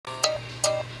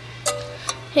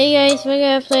Hey guys, we're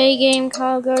gonna play a game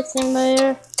called Goat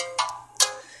Simulator.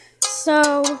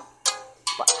 So,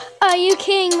 are you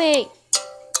kidding me?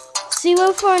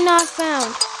 04 not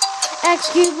found.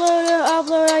 Execute loader,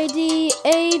 upload ID,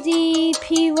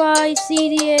 ADPY,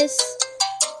 CDS,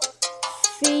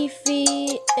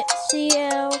 FIFI,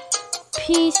 CL,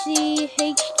 PC,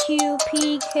 HQ,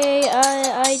 PK,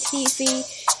 ITV,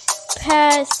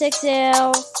 PAS,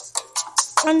 6L,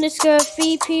 underscore,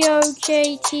 VPO,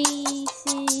 JTCS,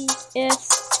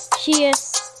 GS,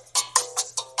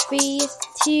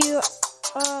 VTRUINL,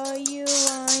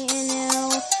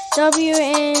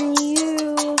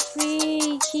 WNU,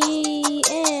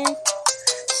 VGN,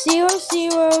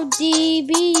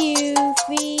 00DBU,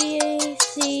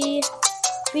 VAC,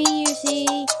 VUC,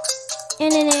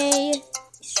 NNA,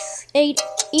 8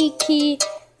 EK,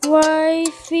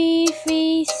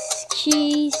 YFIFI,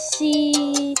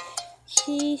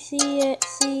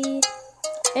 CCC,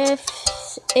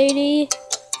 F80,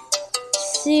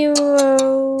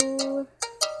 0,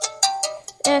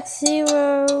 X0,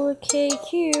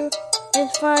 KQ,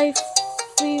 S5,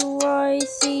 3Y,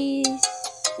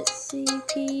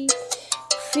 CP,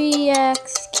 3X,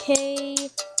 K,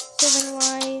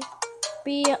 7Y,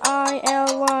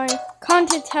 BILY.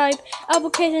 Content type,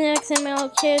 application XML,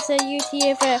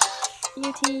 CSS,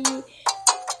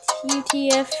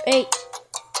 UTF-8.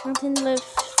 Content list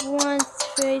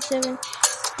 137.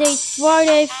 Date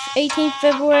Friday, 18th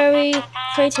February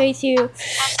 2022.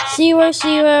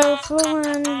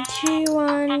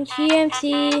 004121 GMT.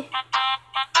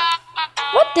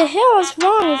 What the hell is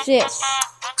wrong with this?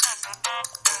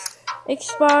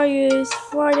 Expires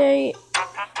Friday.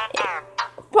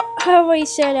 How do I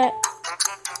say that?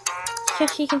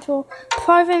 Cache control.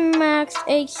 Private max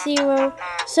H0.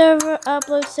 Server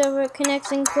upload server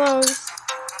connection closed.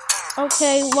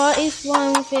 Okay, what is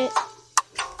wrong with it?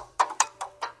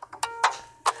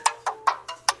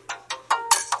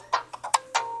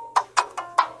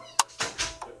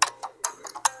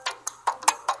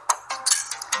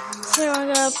 So I'm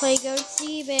gonna play Go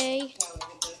eBay.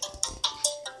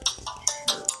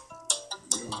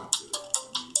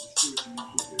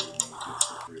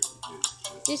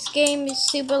 This game is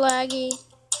super laggy.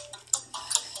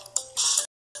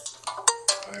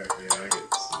 I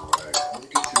get some lag. I don't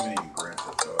get too many Grand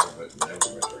Theft Auto, but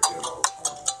Neverwinter I get all the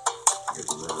time. I get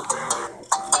the rubber banding all the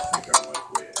time. I think I'm like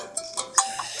way ahead of this thing.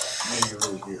 Man, you're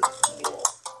really here.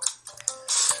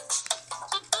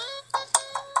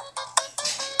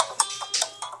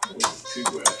 It wasn't too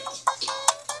wet.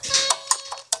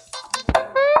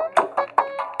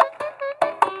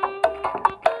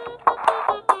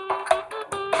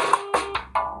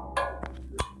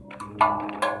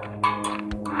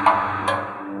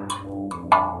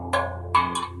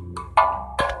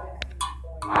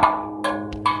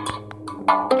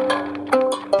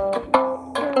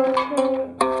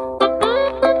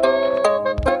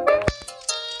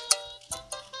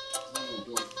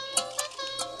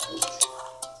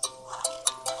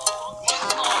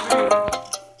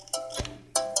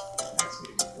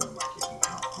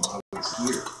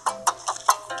 Here.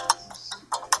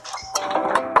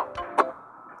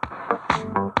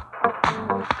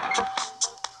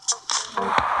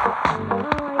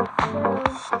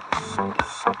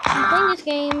 I'm playing this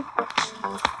game.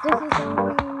 This is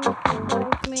only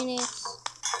 5 minutes.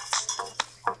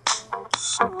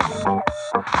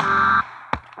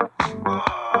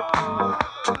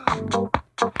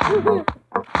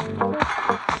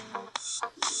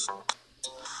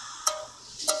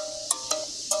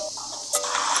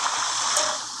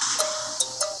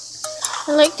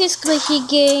 I like this glitchy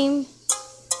game.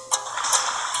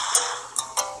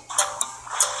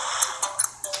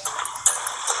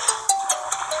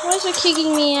 Why is it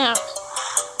kicking me out?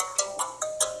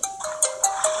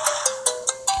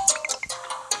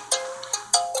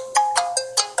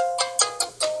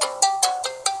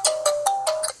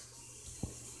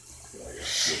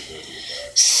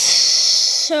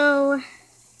 So,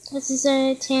 this is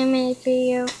a 10-minute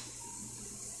video.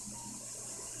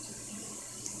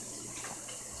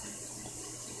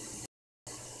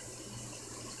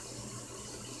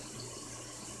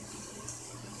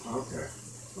 Okay.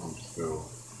 I'm still.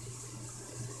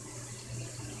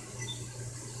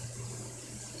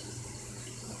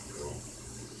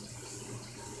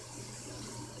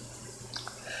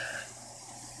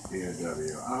 DOW.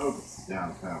 I hope it's the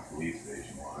downtown police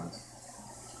station one.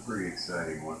 It's a pretty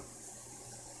exciting one.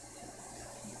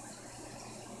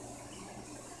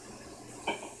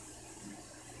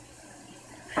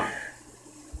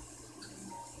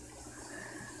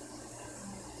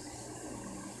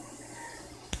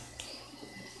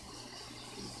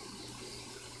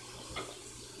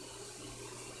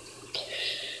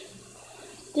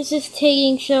 This is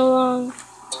taking so long.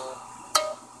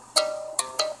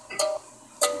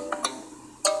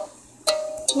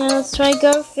 Now let's try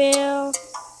go fail.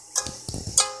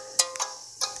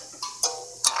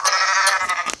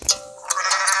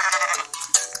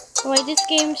 Wait, this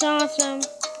game's awesome.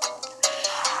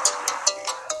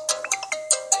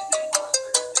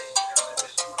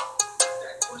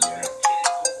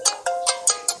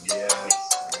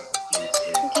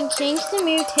 You can change the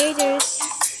mutators,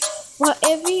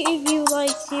 whatever if you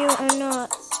like to or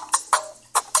not.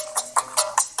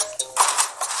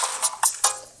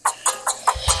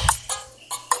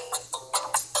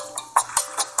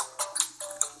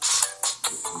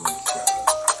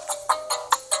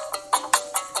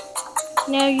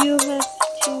 Now you have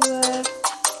to,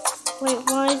 wait,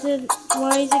 why is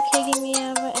it kicking me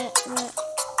out of it?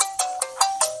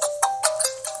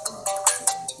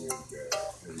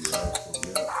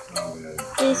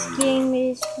 This game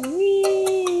is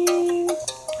weird.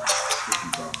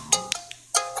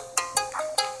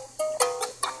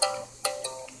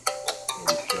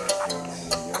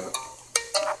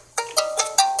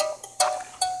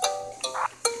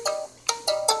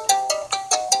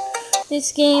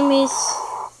 This game is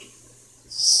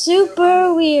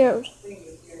super weird.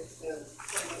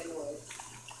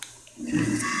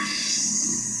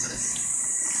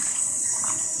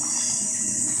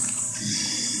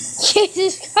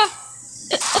 Jesus Christ.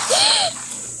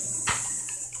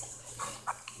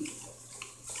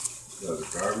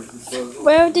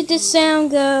 Where did the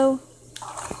sound go?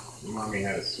 Mommy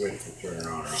had a switch to turn it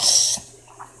on or off.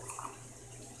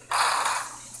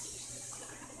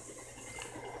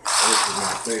 This is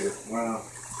my favorite. Well,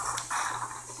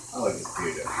 I like this POW.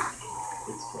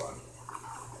 It's fun.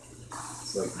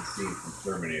 It's like the scene from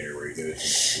Terminator where he goes to the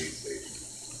police station.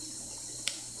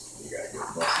 You gotta go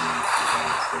busting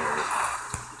upstairs.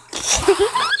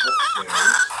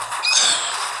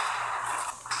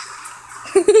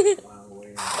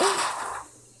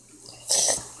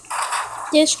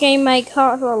 This game might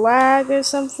cause a lag or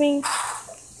something.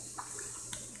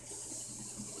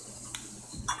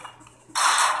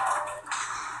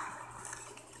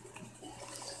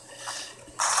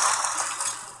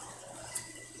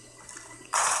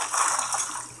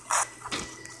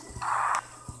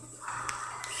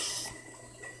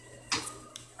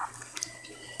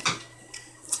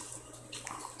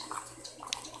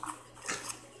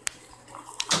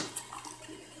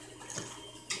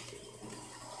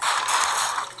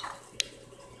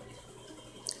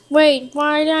 Wait,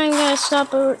 why did I gotta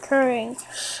stop the recording?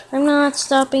 I'm not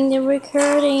stopping the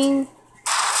recording.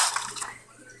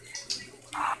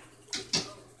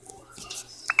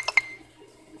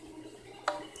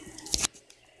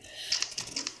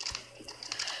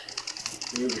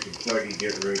 Move to Kentucky,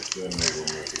 get rich, then they will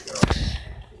make it go.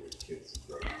 Kids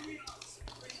grow up.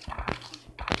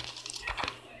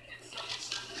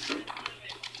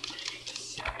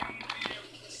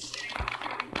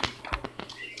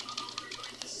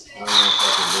 I don't know if I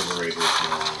can liberate this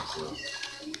now, so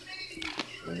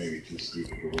I may be too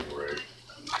stupid to liberate.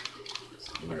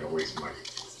 I'm not gonna waste my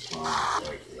time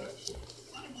like for that shit.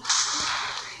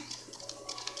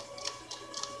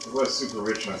 If I was super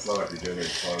rich and I thought I could do it and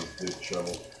cause big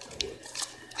trouble, I would.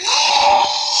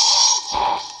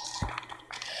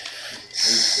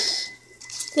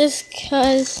 This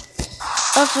because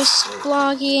of his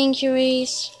floggy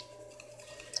injuries.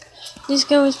 This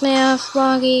goes my ass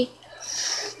floggy.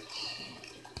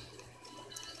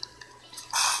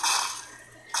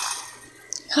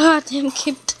 God damn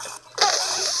kept.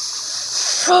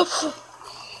 I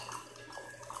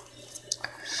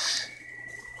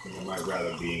might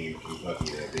rather being in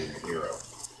Kentucky than being a hero.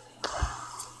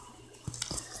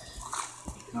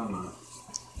 Come on.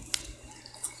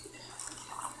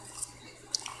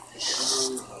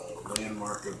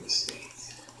 Landmark of the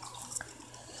state.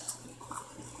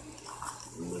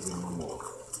 Living memorial.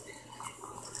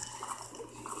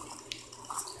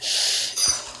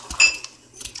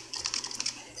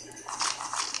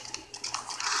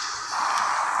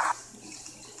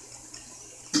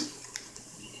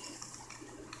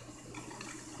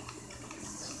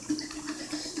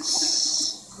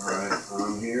 Alright,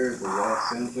 I'm here at the Los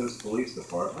Santos Police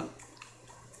Department.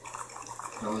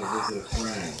 Coming to visit a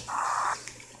friend.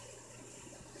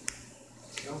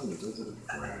 Coming to visit a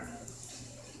friend.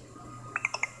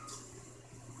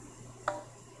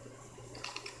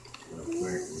 I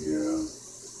think, yeah.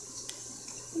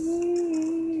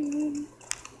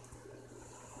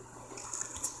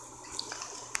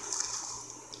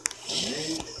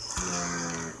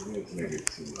 It's maybe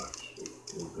too much.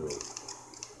 We'll go with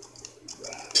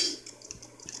that.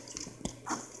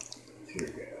 Tear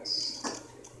gas.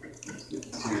 Let's get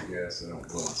tear so I don't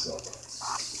blow myself up.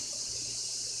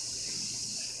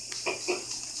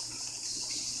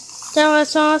 That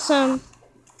was awesome.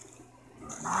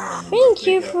 Thank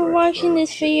you for watching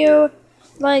this video.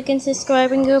 Like and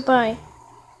subscribe and goodbye.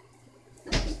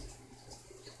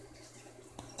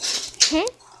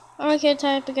 I'm gonna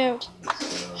type it out.